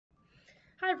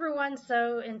everyone,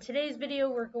 so in today's video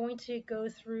we're going to go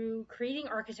through creating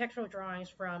architectural drawings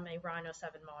from a Rhino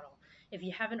 7 model. If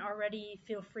you haven't already,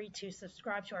 feel free to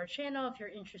subscribe to our channel if you're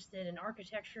interested in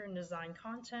architecture and design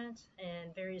content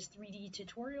and various 3D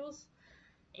tutorials.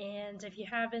 And if you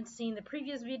haven't seen the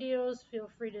previous videos, feel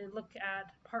free to look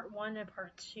at part 1 and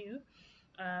part 2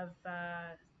 of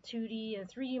 2D and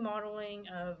 3D modeling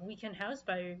of Weekend House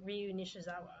by Ryue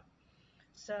Nishizawa.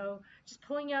 So just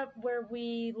pulling up where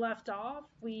we left off,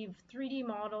 we've 3D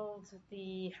modeled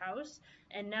the house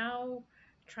and now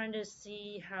trying to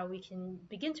see how we can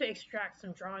begin to extract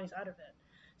some drawings out of it.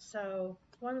 So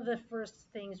one of the first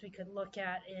things we could look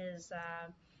at is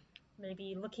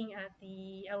maybe looking at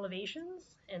the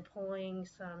elevations and pulling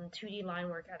some 2D line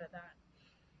work out of that.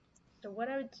 So what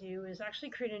I would do is actually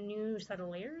create a new set of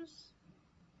layers,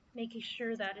 making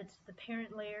sure that it's the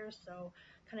parent layer, so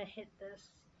kind of hit this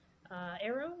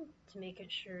arrow to make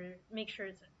sure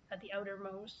it's at the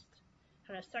outermost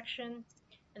kind of section,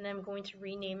 and then I'm going to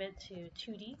rename it to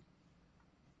 2D,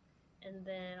 and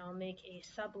then I'll make a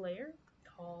sub layer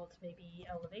called maybe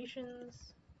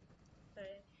elevations,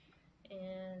 okay.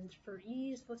 And for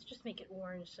ease, let's just make it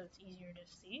orange so it's easier to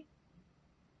see,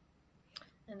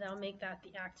 and then I'll make that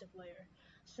the active layer.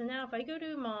 So now if I go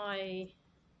to my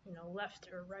left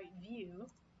or right view,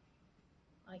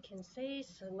 I can say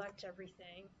select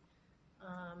everything.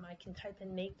 I can type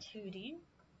in make 2D.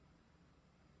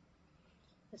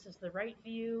 This is the right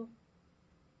view,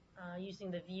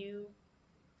 using the view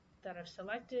that I've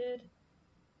selected,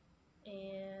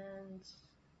 and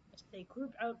say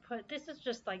group output. This is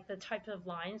just like the type of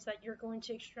lines that you're going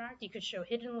to extract. You could show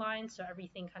hidden lines, so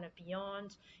everything kind of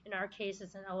beyond. In our case,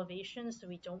 it's an elevation, so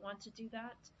we don't want to do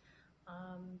that.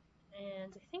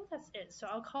 And I think that's it. So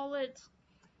I'll call it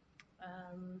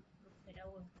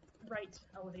right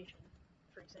elevation,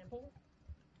 for example.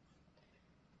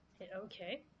 Hit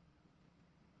OK.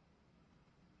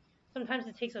 Sometimes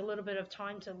it takes a little bit of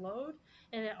time to load,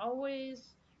 and it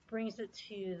always brings it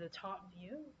to the top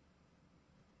view.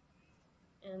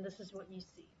 And this is what you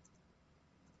see.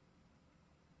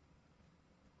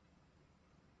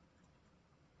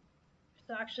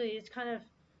 So actually, it's kind of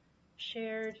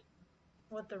shared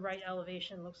what the right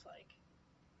elevation looks like.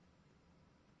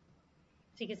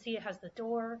 So you can see it has the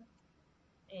door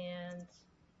and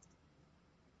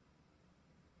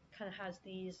kind of has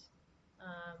these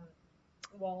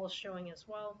walls showing as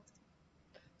well.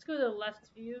 Let's go to the left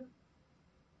view.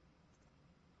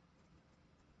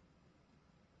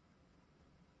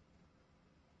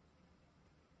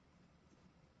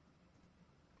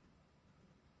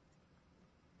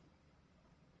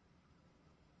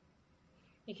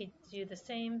 You could do the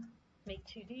same, make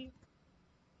 2D.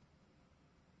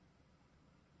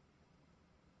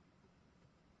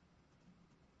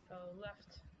 Go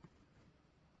left.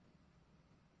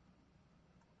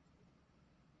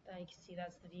 Then you can see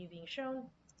that's the view being shown.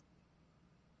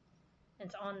 And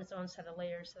it's on its own set of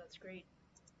layers, so that's great.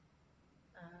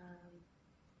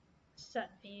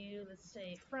 Set view, let's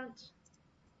say front.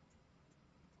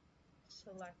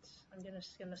 Select, I'm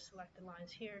just going to select the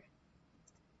lines here.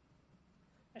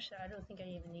 Actually, I don't think I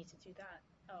even need to do that.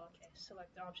 Oh, okay.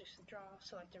 Select objects to draw,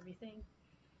 select everything.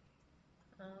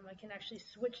 I can actually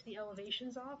switch the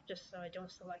elevations off just so I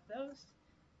don't select those.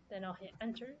 Then I'll hit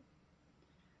enter,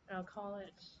 and I'll call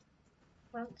it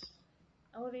front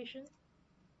elevation.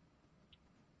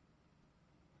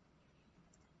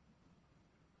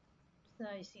 So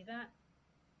now you see that.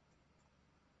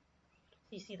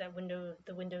 So you see that window,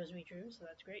 the windows we drew, so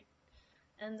that's great.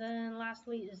 And then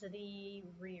lastly is the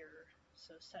rear.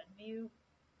 So set view,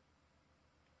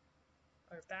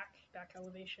 or back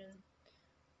elevation.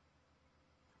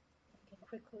 I can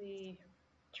quickly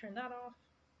turn that off,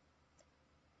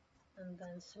 and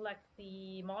then select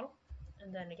the model,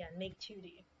 and then again make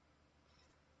 2D.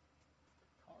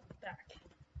 Call it back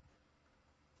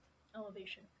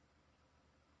elevation.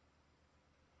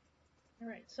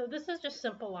 Alright, so this is just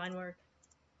simple line work.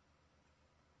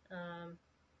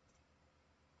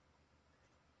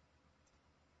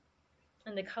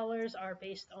 And the colors are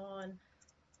based on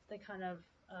the kind of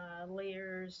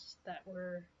layers that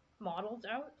were modeled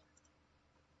out.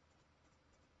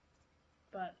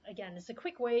 But again, it's a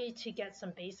quick way to get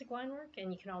some basic line work,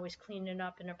 and you can always clean it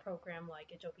up in a program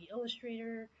like Adobe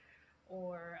Illustrator,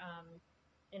 or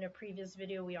in a previous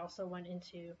video we also went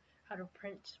into how to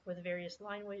print with various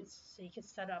line weights, so you could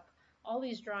set up all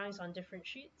these drawings on different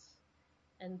sheets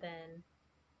and then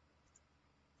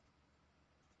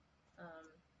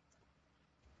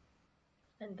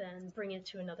bring it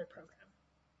to another program.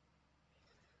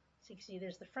 So you can see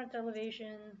there's the front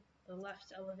elevation, the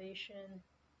left elevation.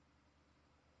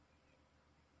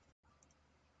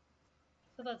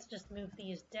 So let's just move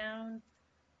these down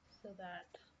so that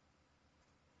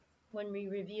when we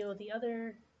reveal the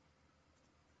other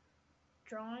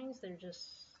drawings, they're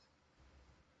just,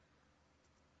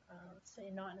 let's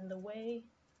say, not in the way.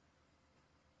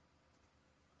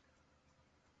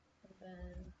 And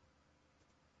then,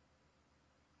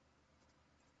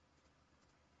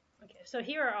 okay, so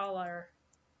here are all our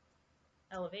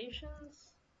elevations.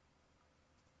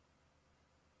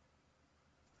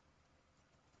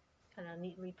 Kind of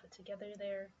neatly put together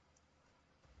there.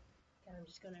 And I'm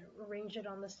just going to arrange it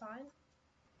on the side.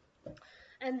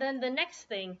 And then the next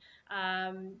thing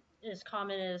is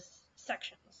common is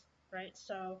sections, right?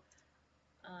 So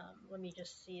let me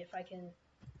just see if I can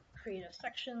create a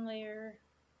section layer.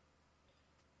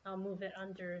 I'll move it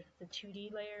under the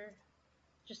 2D layer.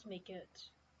 Just make it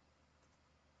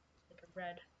like a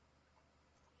red.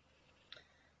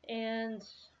 And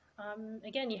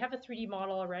again, you have a 3D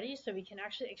model already, so we can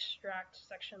actually extract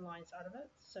section lines out of it.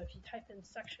 So if you type in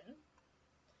section,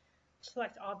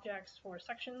 select objects for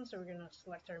sections, so we're going to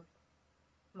select our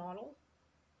model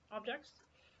objects,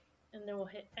 and then we'll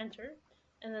hit enter.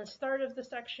 And then start of the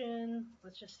section,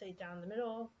 let's just say down the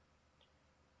middle,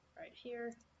 right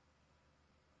here.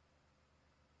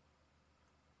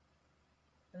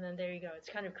 And then there you go, it's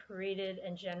kind of created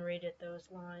and generated those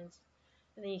lines.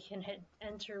 And then you can hit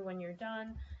enter when you're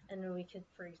done, and then we could,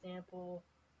 for example,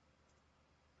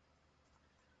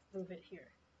 move it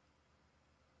here.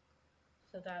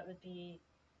 So that would be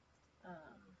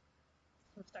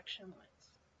some section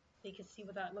lines. So you can see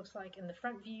what that looks like in the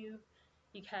front view.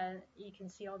 You can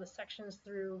see all the sections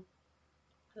through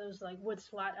those like wood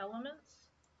slat elements.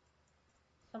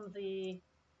 Some of the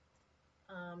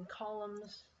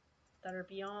columns that are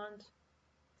beyond,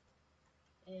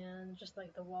 and just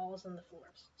like the walls and the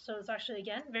floors. So it's actually,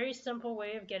 again, very simple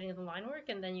way of getting the line work,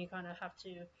 and then you kind of have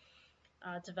to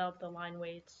develop the line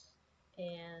weights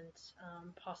and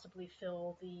possibly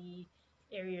fill the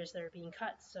areas that are being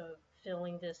cut. So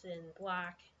filling this in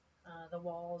black, the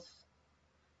walls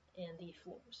and the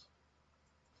floors.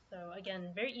 So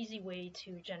again, very easy way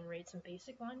to generate some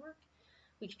basic line work.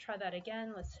 We can try that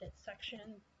again. Let's hit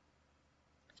section,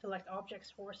 select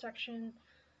objects for section.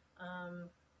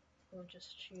 We'll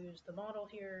just choose the model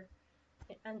here,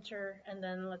 hit enter, and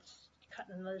then let's cut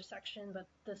another section, but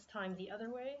this time the other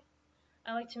way.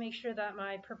 I like to make sure that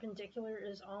my perpendicular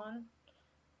is on,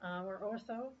 or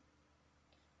ortho,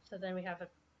 so then we have a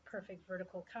perfect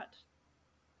vertical cut.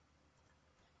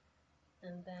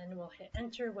 And then we'll hit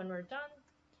enter when we're done,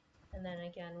 and then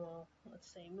again we'll, let's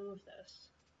say, move this.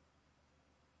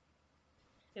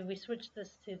 If we switch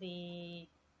this to the,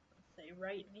 let's say,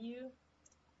 right view,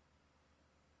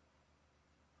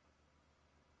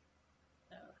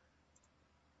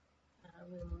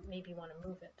 we maybe want to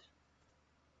move it.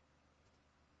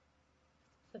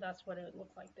 So that's what it would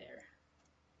look like there.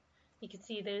 You can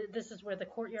see this is where the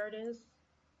courtyard is,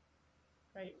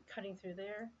 right, cutting through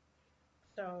there.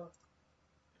 So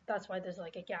that's why there's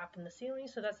like a gap in the ceiling.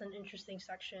 So that's an interesting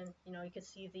section. You know, you can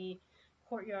see the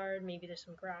courtyard, maybe there's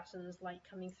some grasses, light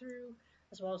coming through,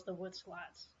 as well as the wood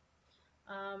slats.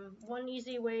 One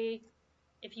easy way,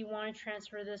 if you want to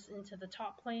transfer this into the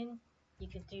top plane, you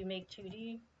could do make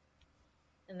 2D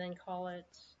and then call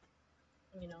it,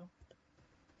 you know,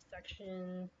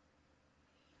 section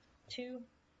 2,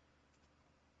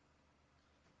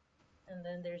 and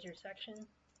then there's your section,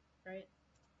 right?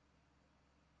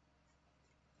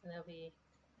 And they'll be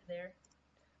there.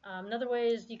 Another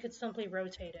way is you could simply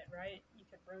rotate it, right? You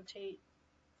could rotate,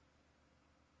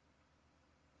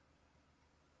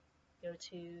 go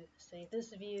to, say,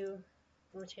 this view,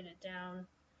 rotate it down,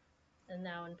 and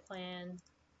now in plan,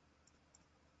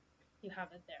 you have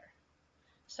it there.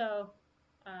 So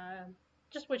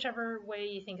just whichever way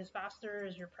you think is faster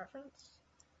is your preference.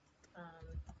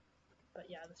 But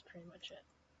yeah, that's pretty much it.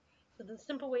 So the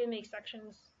simple way to make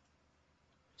sections,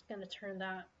 just going to turn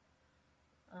that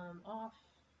off.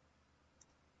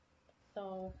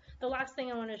 So the last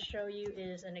thing I want to show you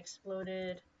is an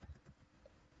exploded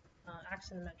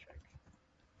axonometric.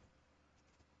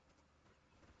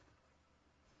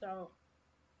 So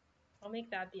I'll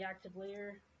make that the active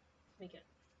layer, make it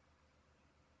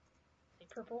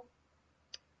purple.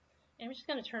 And I'm just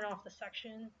going to turn off the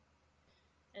section,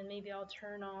 and maybe I'll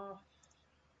turn off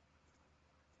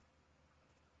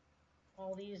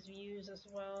all these views as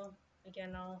well.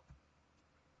 Again, I'll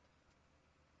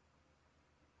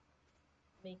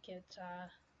make it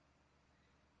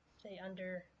say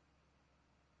under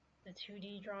the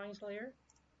 2D drawings layer.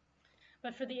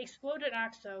 But for the exploded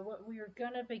axo, what we are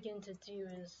going to begin to do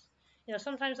is, you know,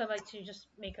 sometimes I like to just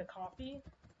make a copy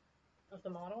of the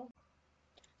model.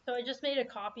 So I just made a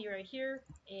copy right here,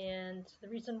 and the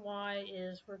reason why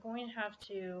is we're going to have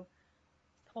to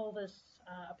pull this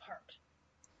apart.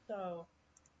 So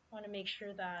I want to make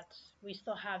sure that we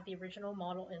still have the original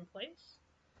model in place.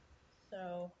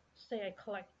 So say I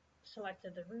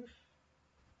selected the roof,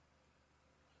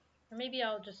 or maybe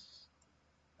I'll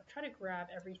try to grab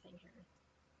everything here,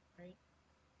 right?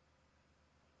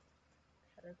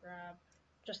 Try to grab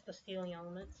just the ceiling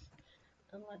elements,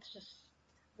 and let's just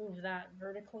move that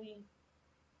vertically,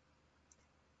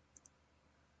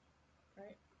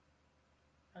 right?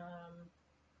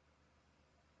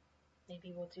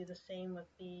 Maybe we'll do the same with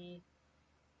the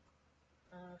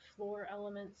floor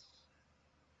elements.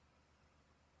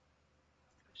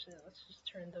 Actually, let's just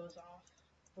turn those off.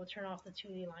 We'll turn off the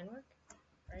 2D line work,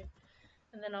 right?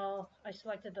 And then I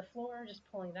selected the floor, just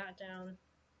pulling that down.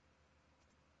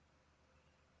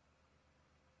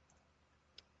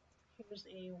 Here's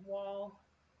a wall.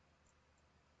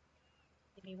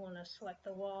 Maybe you want to select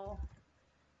the wall,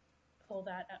 pull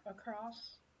that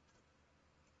across.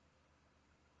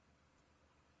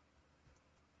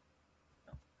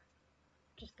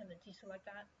 Just going to deselect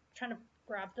that. I'm trying to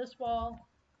grab this wall,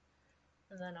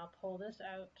 and then I'll pull this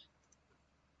out.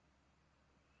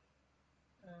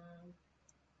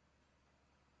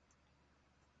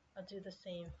 I'll do the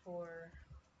same for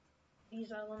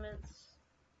these elements.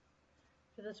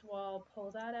 For this wall,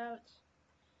 pull that out.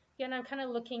 Again, I'm kind of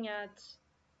looking at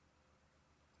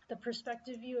the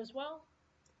perspective view as well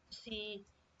to see,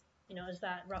 is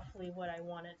that roughly what I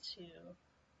want it to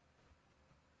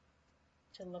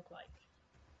look like,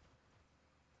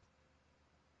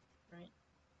 right?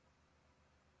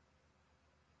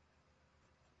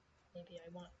 Maybe I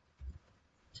want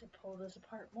to pull this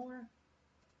apart more.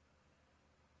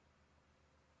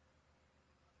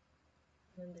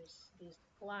 And then there's these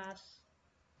glass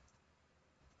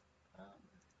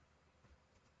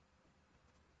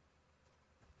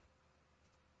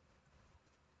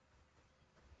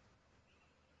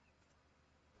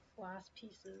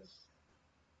pieces.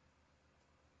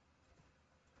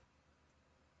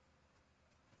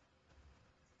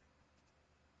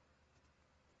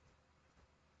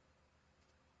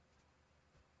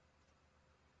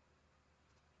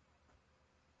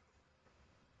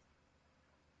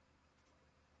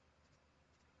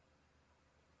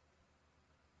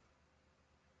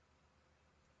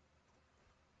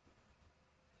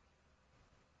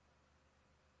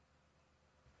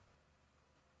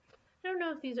 I don't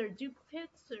know if these are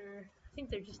duplicates or I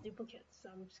think they're just duplicates, so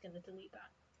I'm just going to delete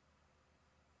that.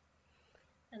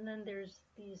 And then there's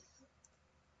these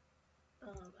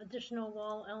additional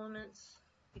wall elements.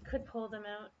 You could pull them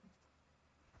out.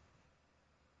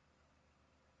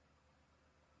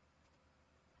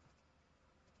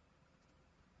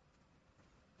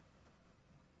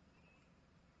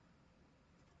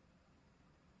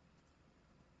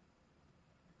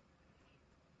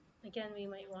 Again, we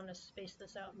might want to space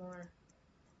this out more.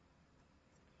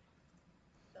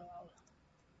 So I'll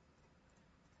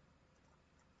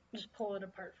just pull it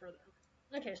apart further.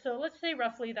 Okay, so let's say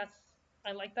roughly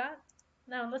I like that.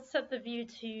 Now let's set the view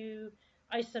to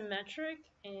isometric,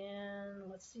 and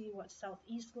let's see what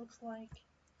southeast looks like.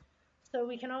 So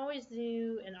we can always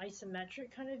do an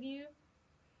isometric kind of view.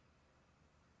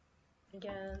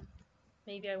 Again,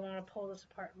 maybe I want to pull this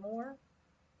apart more.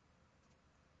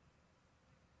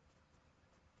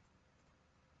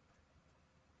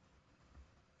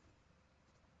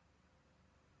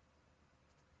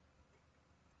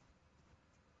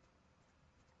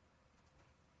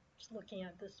 Just looking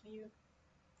at this view.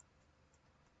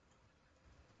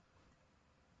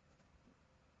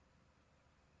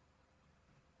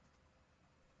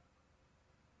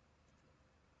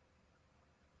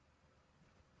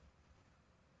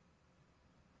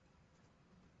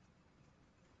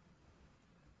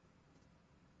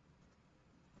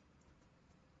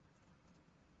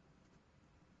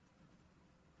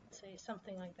 Say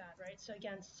something like that, right? So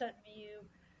again, set view,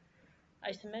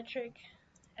 isometric,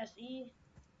 SE.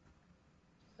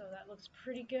 So that looks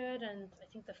pretty good, and I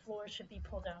think the floor should be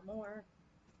pulled out more.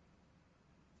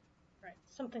 Right,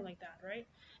 something like that, right?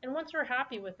 And once we're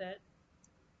happy with it,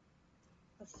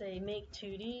 let's say make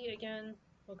 2D again.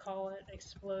 We'll call it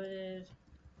exploded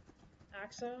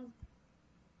axo.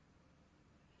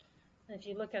 And if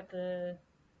you look at the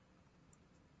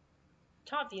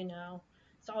top view now,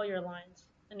 it's all your lines.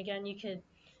 And again, you could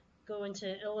go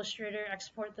into Illustrator,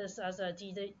 export this as a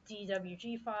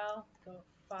DWG file, go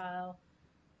File,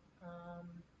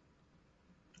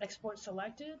 Export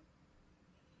Selected.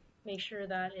 Make sure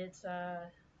that it's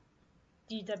a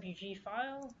DWG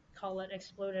file, call it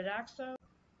Exploded Axo.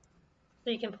 So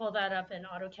you can pull that up in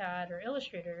AutoCAD or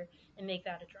Illustrator and make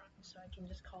that a drawing. So I can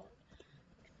just call it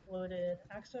exploded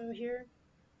axo here.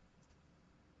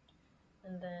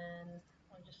 And then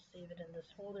I'll just save it in this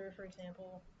folder, for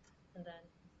example, and then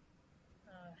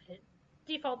hit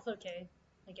default's okay.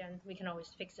 Again, we can always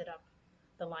fix it up,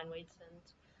 the line weights and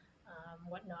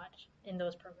whatnot in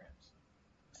those programs.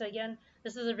 So again,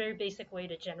 this is a very basic way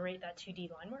to generate that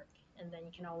 2D line work, and then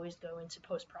you can always go into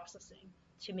post-processing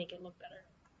to make it look better.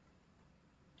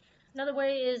 Another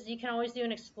way is you can always do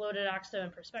an exploded axo in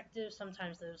perspective.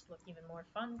 Sometimes those look even more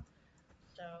fun.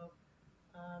 So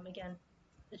again,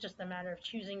 it's just a matter of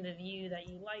choosing the view that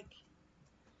you like.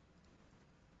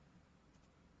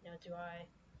 Now, do I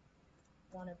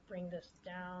want to bring this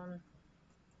down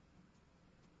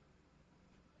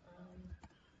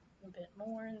a bit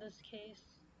more in this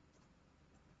case?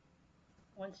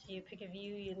 Once you pick a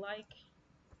view you like,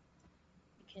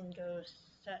 you can go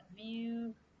set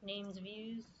view, names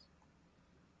views.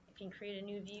 You can create a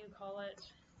new view, call it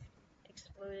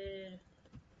exploded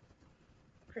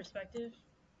perspective.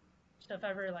 So if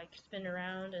I ever like spin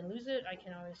around and lose it, I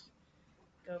can always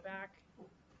go back.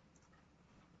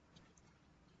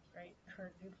 Right,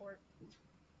 current viewport.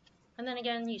 And then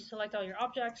again, you select all your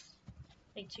objects,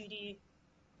 make 2D,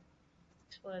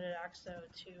 exploded axo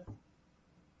 2.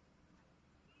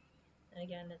 And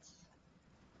again, it's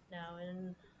now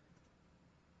in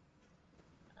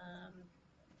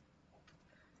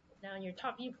your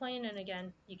top view plane, and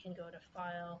again, you can go to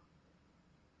File,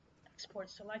 Export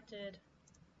Selected,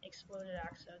 Exploded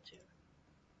axo 2.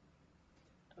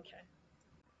 Okay.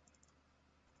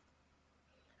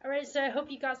 Alright, so I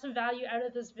hope you got some value out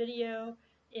of this video.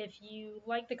 If you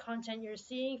like the content you're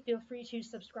seeing, feel free to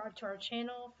subscribe to our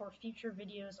channel for future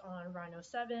videos on Rhino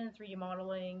 7, 3D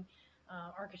modeling,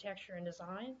 architecture, and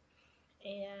design.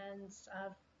 And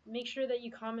make sure that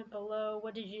you comment below,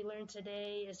 what did you learn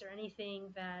today? Is there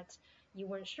anything that you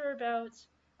weren't sure about?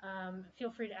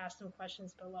 Feel free to ask some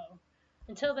questions below.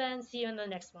 Until then, see you in the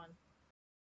next one.